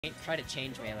try to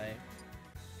change melee.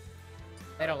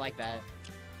 They don't like that.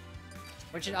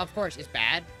 Which, of course, is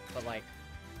bad, but, like,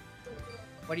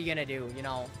 what are you gonna do? You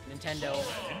know, Nintendo,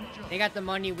 they got the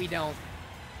money, we don't.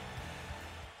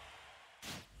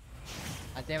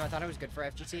 Damn, I thought it was good for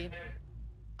FGC.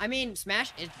 I mean,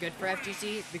 Smash is good for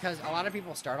FGC because a lot of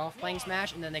people start off playing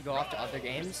Smash and then they go off to other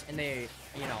games and they,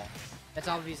 you know, that's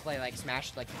obviously, like,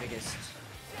 Smash, like, the biggest,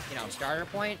 you know, starter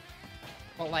point.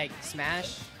 But, like,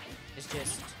 Smash is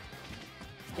just,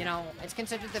 you know, it's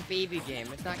considered the baby game.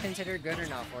 It's not considered good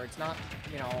enough, or it's not,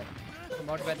 you know,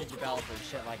 promoted by the developers,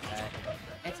 shit like that.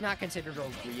 It's not considered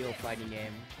a real fighting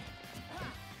game.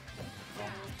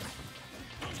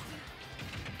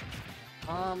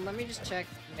 Let me just check,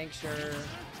 make sure.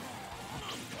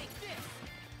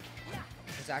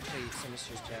 It's actually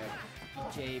Sinister's check.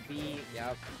 JB,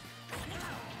 yep.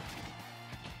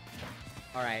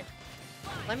 Alright.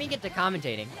 Let me get to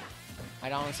commentating.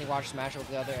 I honestly watch Smash with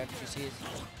the other FGCs.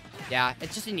 Yeah,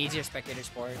 it's just an easier spectator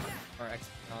sport. Or,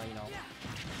 you know.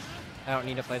 I don't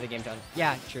need to play the game done.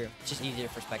 Yeah, true. It's just easier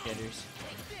for spectators.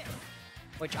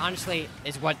 Which, honestly,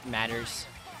 is what matters.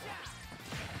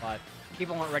 But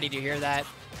people weren't ready to hear that.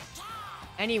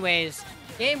 Anyways,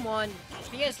 game 1,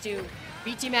 PS2,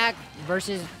 BT Mac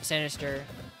versus Sinister.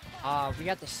 We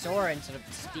got the Sora instead of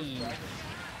the Steve.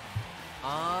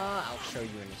 I'll show you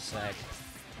in a sec.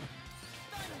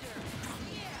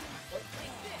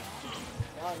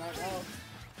 No.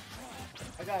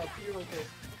 I gotta pee with it.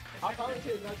 I'll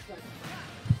commentate next time.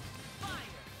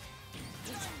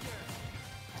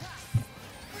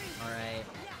 Alright.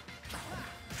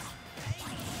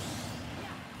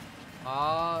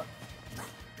 Oh,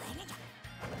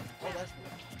 that's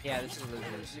Yeah, this is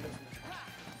losers.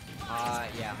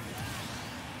 Yeah.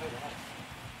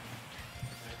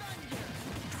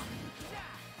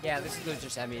 Yeah, this is loser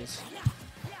semis.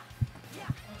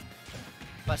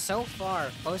 But so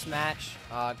far, post-match,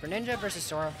 Greninja versus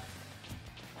Sora.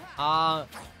 I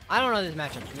don't know this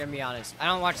matchup, I'm gonna be honest. I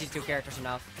don't watch these two characters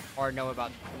enough, or know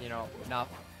about, you know, enough.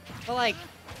 But, like,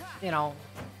 you know,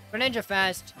 Greninja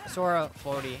fast, Sora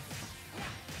floaty.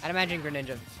 I'd imagine Greninja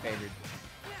is favored.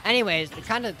 Anyways, the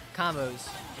kind of combos.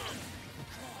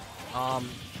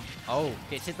 Oh,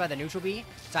 gets hit by the neutral B.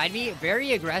 Side B,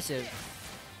 very aggressive.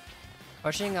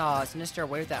 Pushing Sinister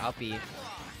away with that up B.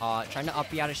 Trying to up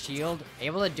B out of shield.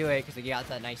 Able to do it because he got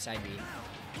that nice side B.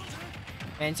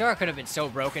 And Sora could have been so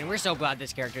broken. We're so glad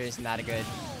this character isn't that good.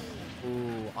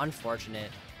 Ooh,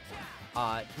 unfortunate.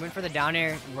 Went for the down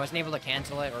air. He wasn't able to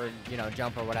cancel it or, you know,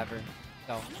 jump or whatever.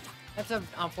 So, that's an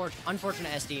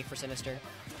unfortunate SD for Sinister.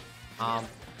 But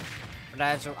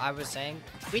as I was saying,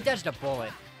 we dodged a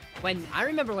bullet. I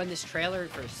remember when this trailer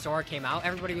for Sora came out,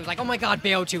 everybody was like, oh my god,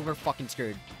 BO2, we're fucking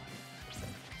screwed.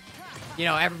 You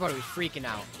know, everybody was freaking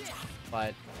out.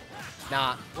 But,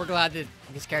 nah, we're glad that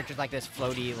this character's like this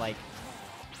floaty, like,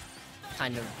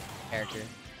 kind of character.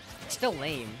 It's still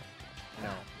lame, you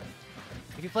know.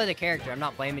 If you play the character, I'm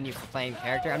not blaming you for playing the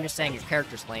character, I'm just saying your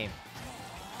character's lame.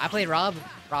 I played Rob,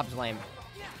 Rob's lame.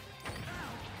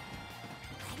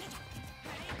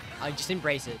 I just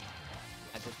embrace it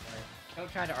at this point.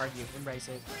 Don't try to argue, embrace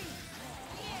it.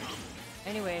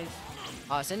 Anyways,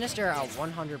 Sinister at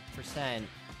 100%.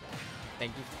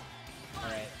 Thank you.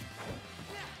 Alright.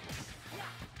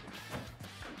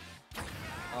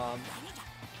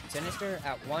 Sinister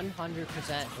at 100%,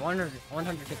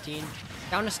 115.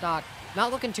 Down to stock.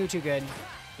 Not looking too good.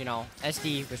 You know,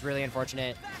 SD was really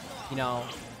unfortunate. You know,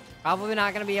 probably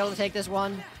not going to be able to take this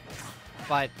one.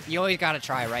 But you always got to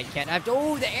try, right? Can't have to.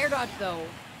 Oh, the air dodge, though.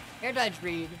 Air dodge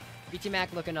read. BT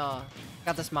Mac looking, got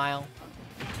the smile.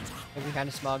 Looking kind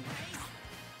of smug.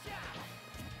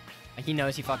 He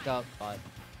knows he fucked up, but,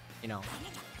 you know.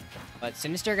 But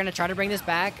Sinister gonna try to bring this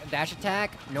back. Dash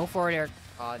attack. No forward air.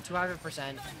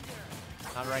 200%.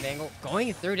 Not right angle.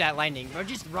 Going through that lightning. We're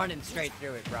just running straight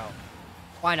through it, bro.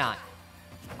 Why not?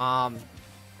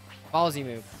 Ballsy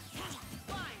move.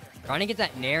 Trying to get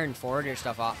that nair and forward air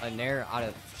stuff off. Nair out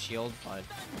of shield, but.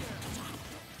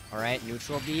 Alright,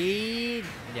 neutral B.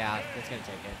 Yeah, that's gonna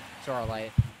take it. Sora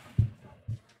light.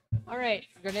 Alright,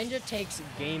 Greninja takes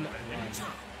game 1.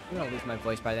 I'm gonna lose my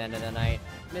voice by the end of the night.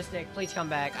 Mystic, please come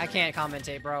back. I can't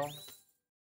commentate, bro.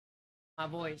 My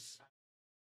voice.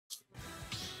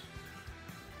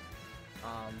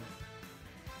 I'm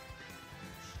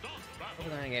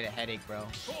gonna get a headache, bro.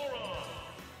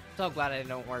 So glad I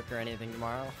don't work or anything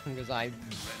tomorrow, because I'm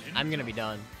gonna be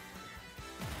done.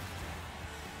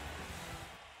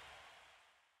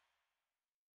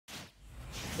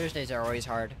 Thursdays are always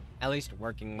hard, at least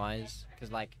working wise,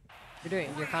 because like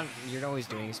you're always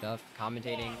doing stuff,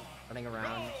 commentating, running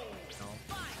around, you know.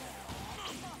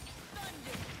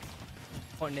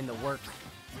 putting in the work.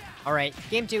 All right,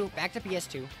 game 2, back to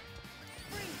PS2.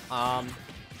 I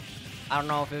don't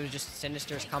know if it was just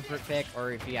Sinister's comfort pick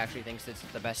or if he actually thinks it's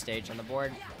the best stage on the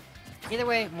board. Either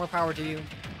way, more power to you.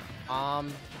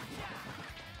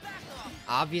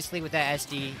 Obviously with that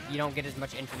SD, you don't get as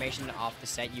much information off the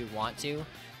set you want to,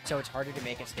 so it's harder to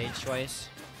make a stage choice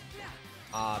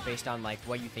based on like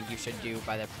what you think you should do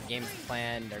by the game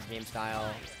plan, their game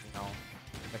style, you know,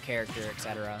 the character,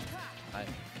 etc. But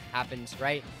happens,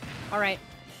 right? All right.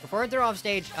 Before they're off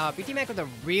stage, BT Mac with a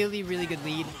really, really good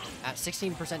lead at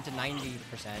 16% to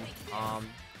 90%.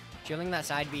 Shielding that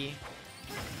side B.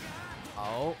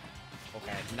 Oh,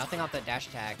 okay. Nothing off the dash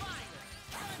attack.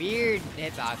 Weird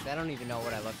hitbox. I don't even know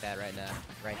what I looked at right now,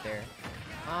 right there.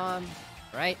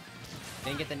 Right.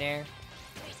 Didn't get the nair.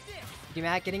 BT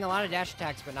Mac getting a lot of dash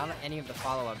attacks, but not any of the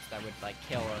follow-ups that would like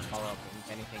kill or follow up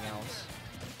with anything else.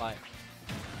 But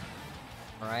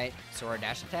all right, Sora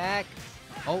dash attack.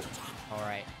 Oh. All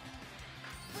right.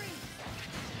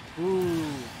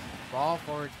 Ooh, ball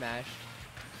forward smash.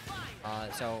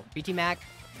 So BT Mac,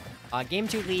 game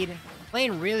 2 lead,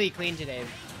 playing really clean today.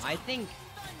 I think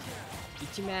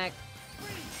BT Mac,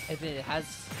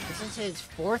 this is his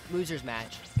 4th losers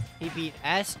match. He beat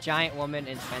S, Giant Woman,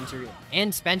 and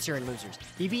Spencer in losers.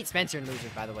 He beat Spencer in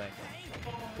losers, by the way.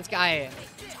 This guy,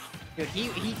 dude,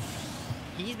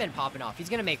 he's been popping off. He's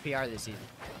gonna make PR this season,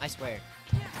 I swear.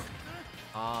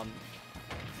 What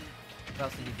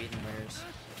else did he beat in winners?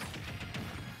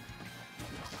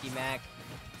 D-Mac.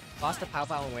 Lost to Pow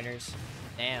Pow in winners.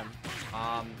 Damn.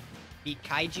 Beat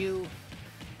Kaiju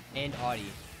and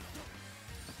Audi.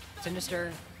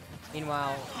 Sinister,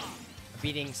 meanwhile,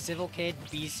 beating Civil Kid,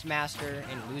 Beastmaster,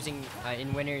 and losing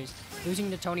in winners. Losing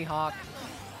to Tony Hawk.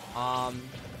 And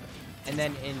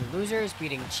then in losers,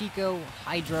 beating Chico,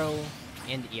 Hydro,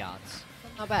 and Eots.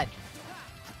 Not bad.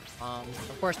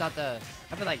 Of course, not the.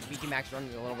 I feel like BT Max run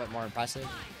is a little bit more impressive,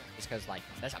 just because like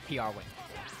that's a PR win.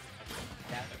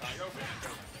 Yeah.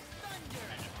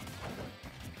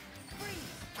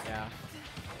 Yeah.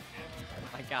 Oh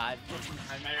my God.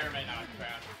 I may or may not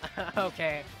crash.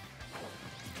 Okay.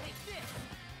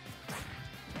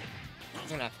 I'm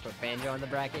gonna have to put Banjo on the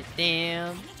bracket.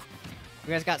 Damn. You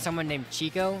guys got someone named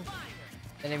Chico.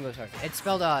 The name goes hard. It's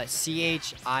spelled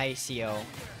C-H-I-C-O.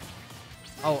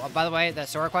 Oh, by the way, the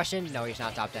Sora question? No, he's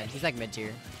not top 10. He's like mid-tier.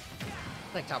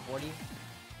 He's like top 40.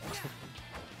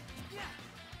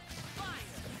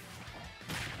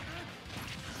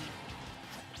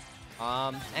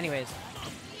 Anyways.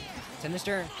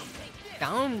 Sinister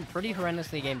down pretty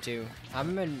horrendously game 2. I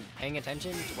haven't been paying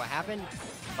attention to what happened,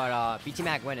 but BT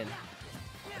Mac winning.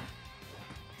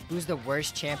 Who's the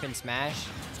worst champ in Smash?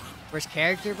 Worst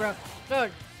character, bro?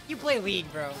 Dude, you play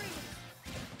League, bro.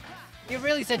 You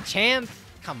really said champ?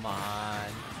 Come on.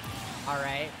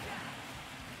 Alright.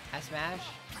 I Smash?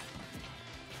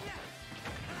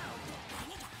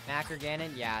 Mac or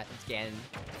Ganon? Yeah, it's Ganon.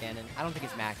 Ganon. I don't think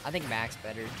it's Mac. I think Mac's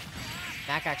better.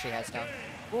 Mac actually has stuff.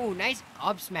 Ooh, nice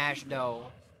up smash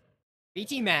though.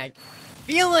 BT Mac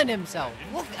feeling himself.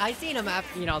 Look, I seen him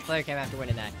after, you know, player cam after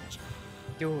winning that.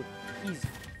 Dude, he's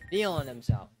feeling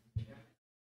himself.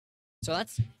 So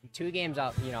that's 2 games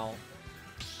up, you know.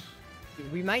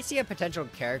 We might see a potential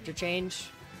character change.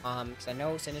 Because I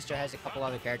know Sinister has a couple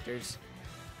other characters.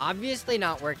 Obviously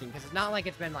not working, because it's not like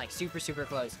it's been like super, super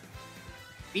close.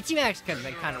 BT Max could have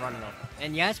been kind of running over.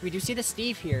 And yes, we do see the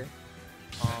Steve here.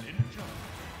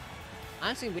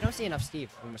 Honestly, we don't see enough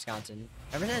Steve in Wisconsin.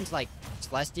 Ever since, like,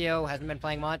 Celestio hasn't been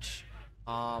playing much.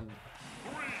 Celestio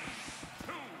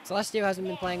hasn't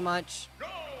been playing much.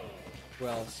 Who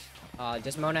else?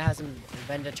 Desmona hasn't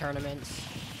been to tournaments.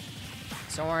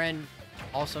 Soren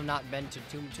also not been to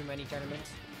too many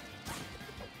tournaments.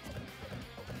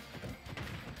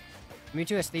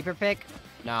 Mewtwo a sleeper pick?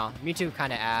 No, Mewtwo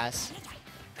kind of ass.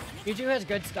 Mewtwo has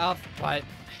good stuff, but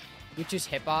Mewtwo's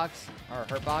hitbox, or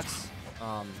hurtbox,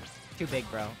 too big,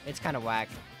 bro. It's kind of whack.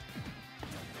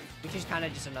 Mewtwo's kind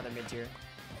of just another mid-tier.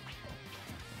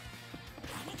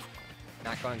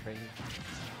 Not going crazy.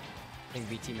 I think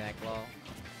BT Mac low.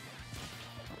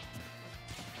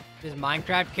 This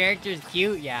Minecraft character is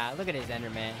cute. Yeah, look at his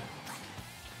Enderman.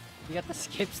 You got the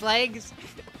skips legs?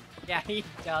 Yeah, he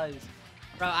does.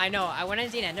 Bro, I know. When I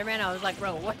seen Enderman, I was like,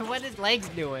 bro, what is legs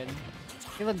doing?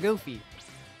 He look goofy.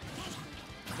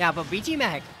 Yeah, but BT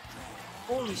Mac,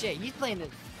 holy shit, he's playing this.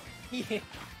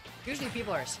 Usually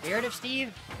people are scared of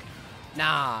Steve.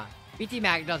 Nah, BT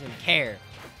Mac doesn't care.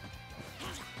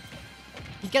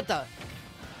 He's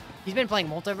been playing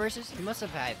multiverses. He must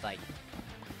have had like,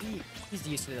 he's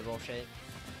used to the bullshit.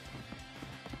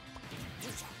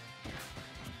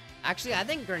 Actually, I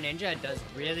think Greninja does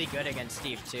really good against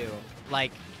Steve, too.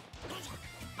 Like,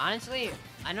 honestly,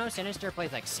 I know Sinister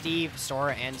plays, like, Steve,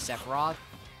 Sora, and Sephiroth.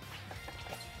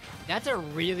 That's a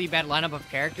really bad lineup of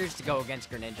characters to go against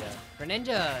Greninja.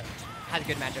 Greninja has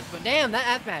good matchups, but damn, that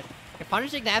F smash. You're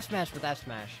punishing the F smash with F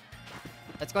smash.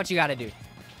 That's what you gotta do.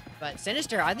 But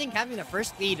Sinister, I think having the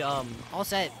first lead, all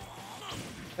set.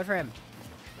 Good for him.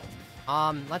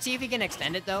 Let's see if he can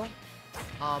extend it, though.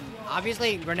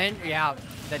 Obviously, Greninja, yeah,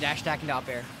 the dash attack into up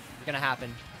air is gonna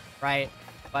happen, right?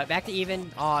 But back to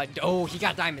even. Oh, he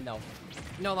got diamond, though.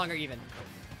 No longer even.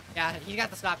 Yeah, he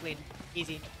got the stock lead.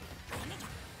 Easy.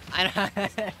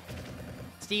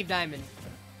 Steve Diamond.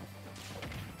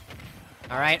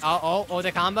 All right. Oh,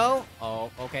 the combo. Oh,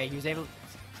 okay. He was able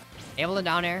to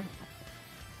down air.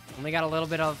 Only got a little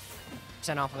bit of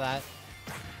 % off of that.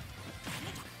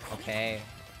 Okay.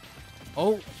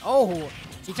 Oh.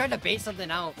 He tried to bait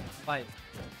something out, but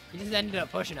he just ended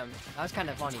up pushing him. That was kind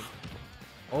of funny.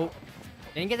 Oh,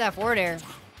 didn't get that forward air.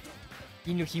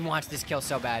 He knew he wants this kill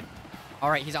so bad. All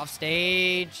right, he's off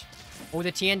stage. Oh,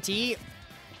 the TNT.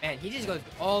 Man, he just goes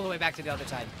all the way back to the other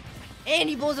side. And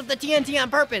he blows up the TNT on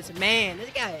purpose. Man,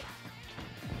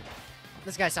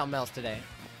 this guy's something else today.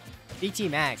 BT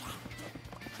Mac.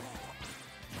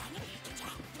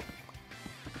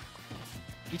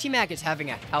 BT Mac is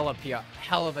having a hell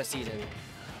of a season.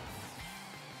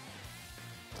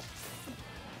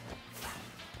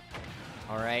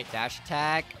 All right, dash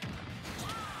attack.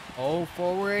 Oh,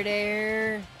 forward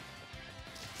air.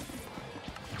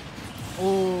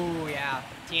 Oh, yeah.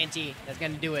 TNT. That's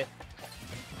gonna do it.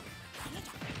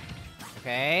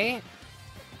 Okay.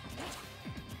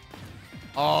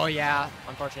 Oh, yeah.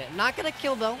 Unfortunate. I'm not gonna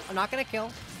kill, though. I'm not gonna kill.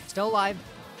 Still alive.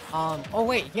 Oh,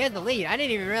 wait. He had the lead. I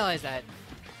didn't even realize that.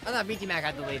 I thought BT Mac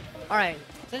had the lead. All right.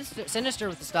 Sinister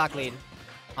with the stock lead.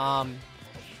 Man,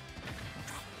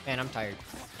 I'm tired.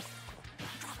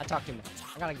 I talked too much.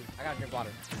 I gotta drink water.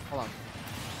 Hold on.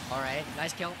 All right.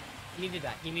 Nice kill. He needed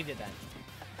that. He needed that.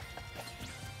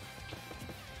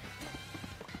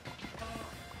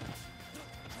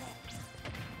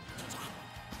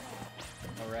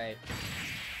 Alright.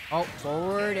 Oh,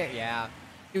 forward. Yeah.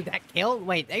 Dude, that kill?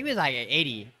 Wait, that was like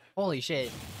 80. Holy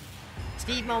shit.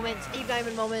 Steve moment. Steve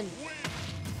Diamond moment.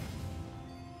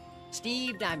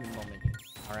 Steve Diamond moment.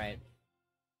 Alright.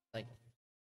 Like,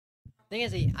 thing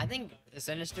is, I think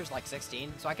Sinister's like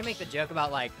 16, so I can make the joke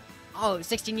about like, oh,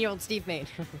 16-year-old Steve mate.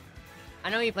 I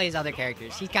know he plays other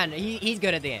characters. He's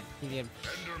good at the game. He's good.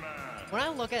 When I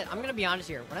look at, I'm gonna be honest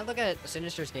here. When I look at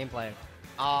Sinister's gameplay,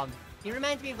 he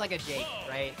reminds me of like a Jake,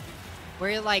 right?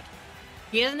 Where you're like,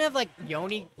 he doesn't have like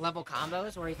Yoni level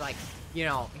combos where he's like, you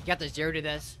know, he got the 0 to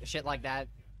this, shit like that.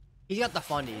 He's got the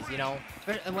fundies, you know?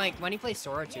 And like when he plays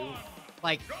Sora too,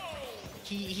 like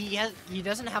he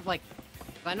doesn't have like,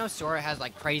 I know Sora has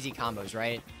like crazy combos,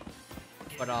 right?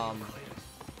 But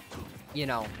you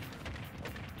know,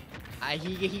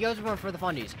 he goes for the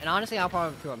fundies, and honestly, I'll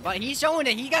probably kill him. But he's showing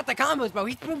that he got the combos, bro.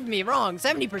 He's proving me wrong.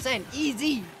 70%,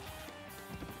 easy.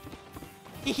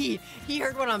 He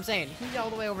heard what I'm saying. He's all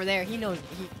the way over there. He knows.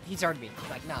 He's heard me. He's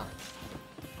like, nah.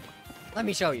 Let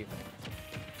me show you.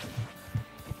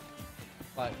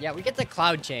 But yeah, we get the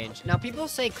Cloud change. Now people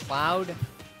say Cloud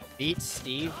beats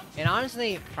Steve, and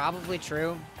honestly, probably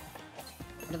true.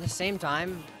 But at the same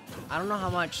time, I don't know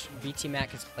how much BT Mac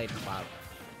has played Cloud.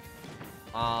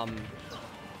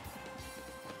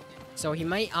 So he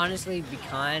might honestly be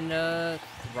kind of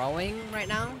throwing right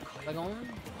now,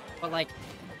 but like,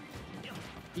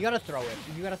 you gotta throw it.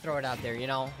 You gotta throw it out there, you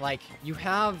know? Like, you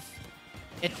have,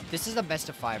 this is the best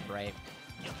of 5, right?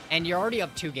 And you're already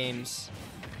up 2 games.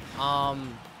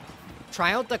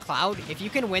 Try out the Cloud. If you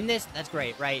can win this, that's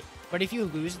great, right? But if you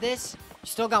lose this, you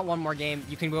still got 1 more game.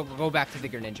 You can go back to the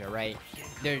Greninja, right?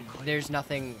 There's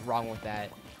nothing wrong with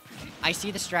that. I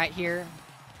see the strat here,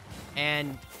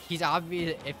 and he's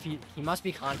obvious. If he must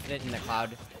be confident in the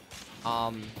Cloud.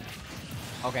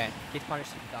 Okay, gets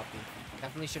punished with up B.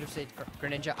 Definitely should have said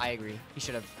Greninja. I agree. He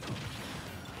should have.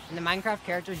 And the Minecraft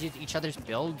characters use each other's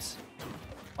builds.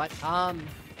 But I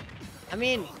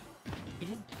mean,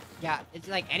 yeah, it's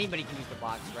like anybody can use the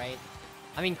blocks, right?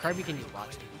 I mean, Kirby can use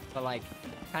blocks too, but like,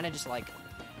 kind of just like,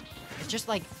 it's just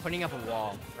like putting up a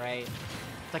wall, right?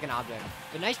 It's like an object.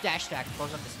 The nice dash stack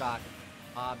close up the stock.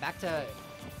 Back to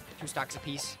 2 stocks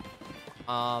apiece.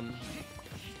 Alright.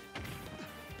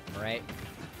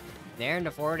 There in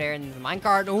the forward air and the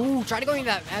minecart. Ooh, try to go into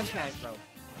that F smash, bro.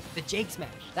 The Jake smash.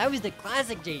 That was the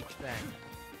classic Jake smash.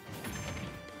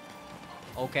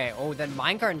 Okay. Oh, then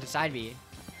minecart into side B.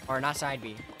 Or not side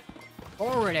B.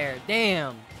 Forward air.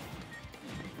 Damn.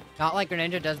 Not like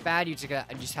Greninja does bad. You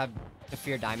just have the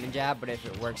fear diamond jab, but if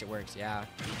it works, it works. Yeah,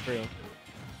 true.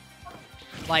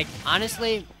 Like,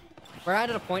 honestly, we're at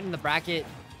a point in the bracket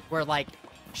where, like,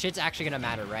 shit's actually gonna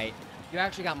matter, right? You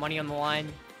actually got money on the line.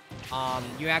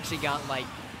 You actually got, like,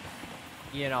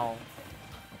 you know,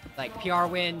 like, PR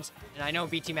wins. And I know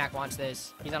BT Mac wants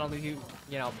this. He's not only, you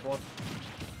know, both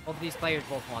of these players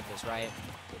both want this, right?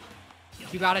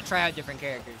 You gotta try out different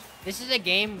characters. This is a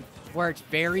game where it's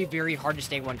very, very hard to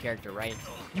stay one character, right?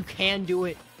 You can do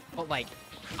it, but, like,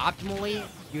 optimally,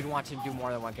 you'd want to do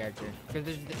more than one character.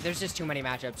 Because there's just too many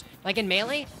matchups. Like, in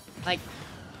Melee, like,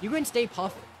 you can stay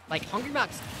Puff. Like, Hungry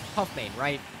Max Puff main,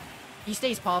 right? He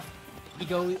stays Puff. He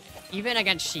goes, even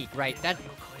against Sheik, right?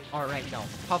 Alright, no.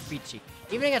 Puff beats Sheik.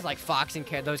 Even against, like, Fox and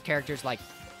those characters, like...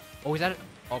 Oh, is that...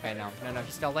 Okay, no. No,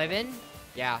 he's still living?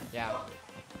 Yeah.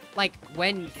 Like,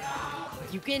 when...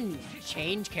 You can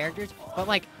change characters, but,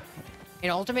 like, in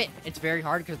Ultimate, it's very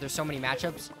hard because there's so many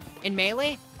matchups. In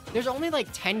Melee, there's only, like,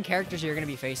 10 characters you're gonna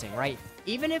be facing, right?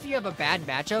 Even if you have a bad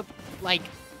matchup, like,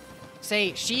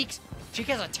 say, Sheik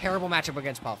has a terrible matchup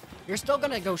against Puff. You're still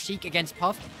gonna go Sheik against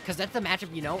Puff because that's the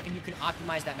matchup you know, and you can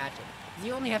optimize that matchup.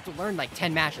 You only have to learn, like,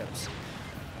 10 matchups.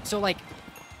 So, like...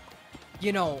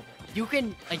 You know, you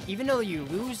can, like, even though you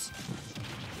lose,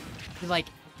 like,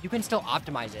 you can still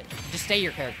optimize it. Just stay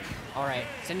your character. Alright,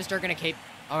 Sinister gonna cape.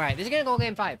 Alright, this is gonna go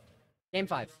game 5. Game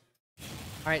 5.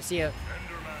 Alright, see ya.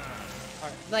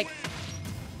 Alright, like,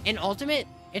 in Ultimate,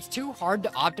 it's too hard to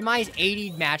optimize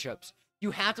 80 matchups. You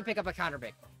have to pick up a counter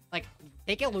pick. Like,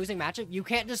 take a losing matchup, you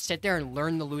can't just sit there and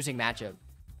learn the losing matchup.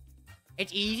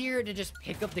 It's easier to just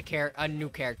pick up a new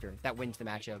character that wins the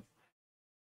matchup.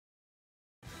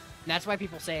 And that's why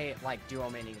people say, like, duo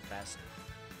maining is best.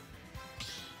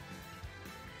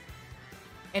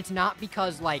 It's not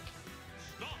because, like...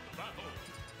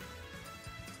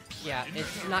 Yeah,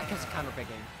 it's not because of counter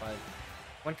picking, but...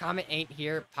 When Comet ain't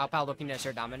here, Pow Pow looking to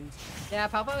assert dominance. Yeah,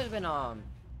 Pow Pow has been, I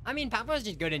mean, Pow Pow is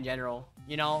just good in general,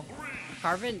 you know?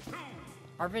 Carvin,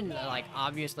 like,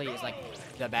 obviously is, like,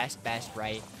 the best,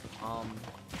 right?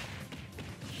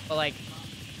 But, like...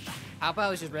 Pow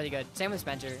Pow is just really good. Same with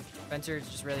Spencer. Spencer is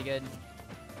just really good.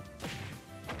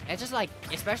 It's just like,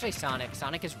 especially Sonic.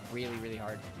 Sonic is really, really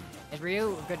hard. It's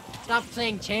real good. Stop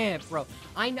saying champ, bro.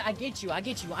 I get you. I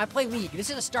play League.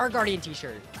 This is a Star Guardian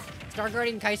t-shirt. Star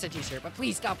Guardian Kaisa t-shirt. But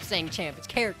please stop saying champ. It's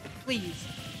character, please.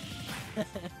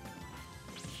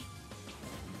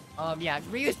 Yeah,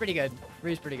 Ryu's pretty good.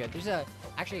 There's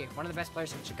actually one of the best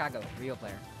players in Chicago. Ryu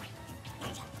player.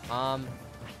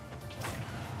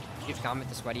 Gives Comet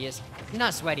the sweatiest. He's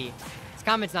not sweaty. His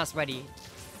Comet's not sweaty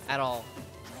at all.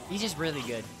 He's just really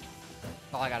good.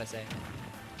 That's all I gotta say.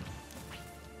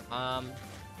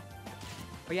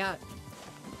 But yeah.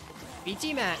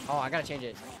 BT Mac. Oh, I gotta change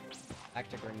it. Back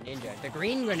to Greninja. The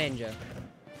green Greninja.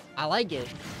 I like it.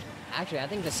 Actually, I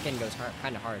think the skin goes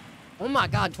kind of hard. Oh my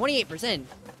god, 28%.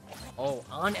 Oh,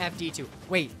 on FD2.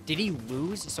 Wait, did he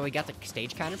lose? So he got the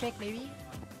stage counter pick, maybe?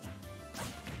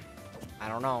 I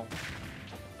don't know.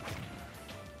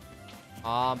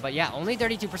 But yeah, only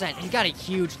 32%. He's got a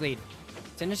huge lead.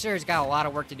 Sinister has got a lot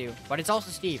of work to do, but it's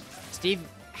also Steve. Steve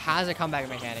has a comeback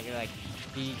mechanic. Like,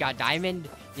 he got diamond,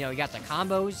 you know, he got the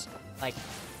combos. Like,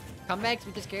 comebacks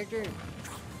with this character,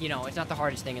 you know, it's not the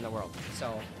hardest thing in the world.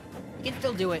 So, he can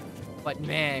still do it, but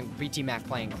man, BT Mac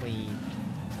playing clean.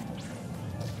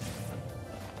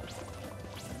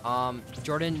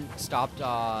 Jordan stopped,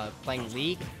 playing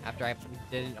League after I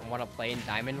didn't want to play in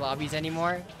diamond lobbies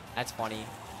anymore. That's funny.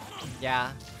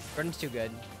 Yeah, Jordan's too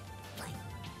good.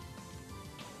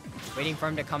 Waiting for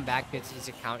him to come back because his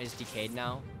account is decayed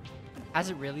now.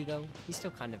 Has it really, though? He's still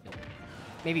kind of...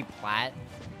 Maybe plat.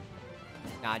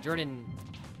 Nah, Jordan...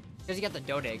 Because he got the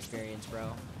Dota experience,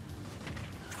 bro.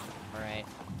 Alright.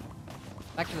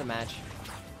 Back to the match.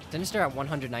 Sinister at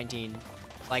 119.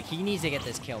 Like, he needs to get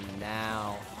this kill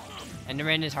now.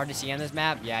 Enderman is hard to see on this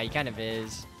map. Yeah, he kind of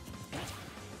is.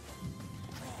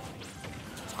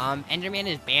 Enderman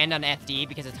is banned on FD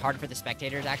because it's hard for the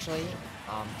spectators, actually.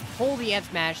 Holy F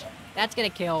smash. That's gonna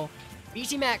kill.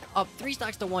 BC Mac up 3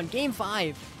 stocks to 1. Game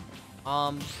 5.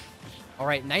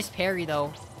 Alright, nice parry,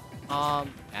 though.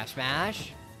 F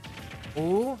smash.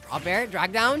 Ooh, up air,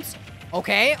 drag downs.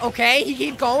 Okay, he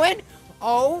keep going.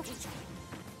 Oh,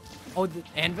 the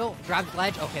anvil, grabs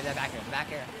ledge. Okay, the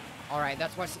back air. Alright,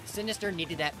 that's what Sinister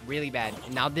needed that really bad.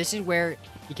 And now this is where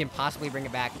he can possibly bring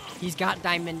it back. He's got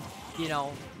diamond, you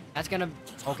know. That's gonna...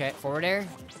 Okay, forward air.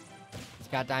 He's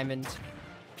got diamonds.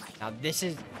 Now this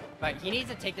is... But he needs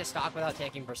to take the stock without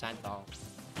taking percent, though.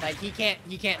 Like, he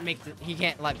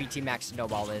can't let BT Max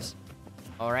snowball this.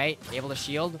 Alright, able to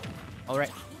shield.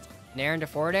 Alright. Nair into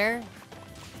forward air.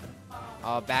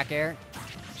 Back air.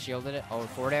 shielded it. Oh,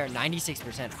 forward air,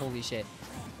 96%. Holy shit.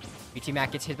 BT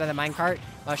Mac gets hit by the minecart.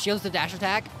 Shields the dash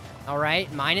attack. All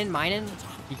right, mining.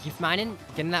 He keeps mining,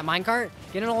 getting that minecart,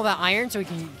 getting all that iron so he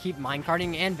can keep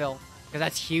minecarting Anvil. Because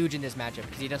that's huge in this matchup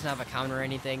because he doesn't have a counter or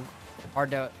anything.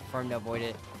 Hard for him to avoid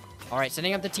it. All right,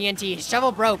 setting up the TNT. His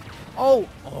shovel broke. Oh,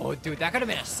 dude, that could have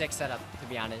been a sick setup, to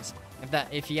be honest.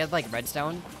 If he had, like,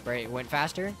 redstone where it went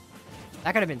faster,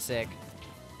 that could have been sick.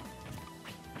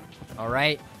 All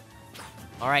right.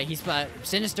 He's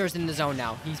Sinister's in the zone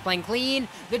now. He's playing clean.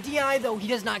 The DI, though, he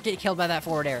does not get killed by that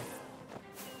forward air.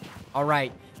 All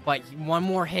right, but one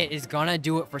more hit is gonna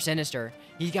do it for Sinister.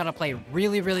 He's got to play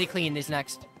really, really clean this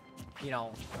next,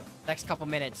 next couple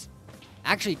minutes.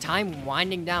 Actually, time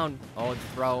winding down. Oh, the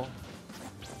throw.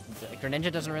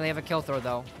 Greninja doesn't really have a kill throw,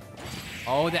 though.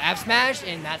 Oh, the F smash,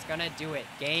 and that's gonna do it.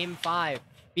 Game 5.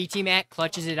 BT Mac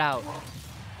clutches it out.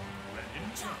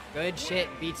 Good shit,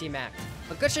 BT Mac.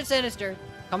 But good shit, Sinister.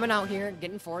 Coming out here,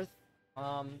 getting fourth.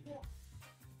 On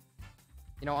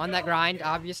that grind,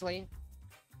 obviously.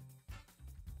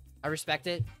 I respect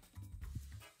it.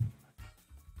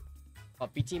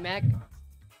 But BT Mac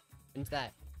wins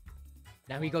that.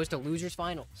 Now he goes to losers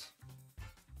finals.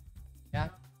 Yeah.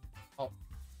 Oh,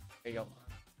 there you go.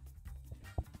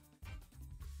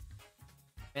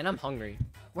 Man, I'm hungry.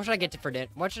 What should I get for dinner?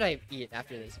 What should I eat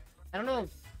after this? I don't know.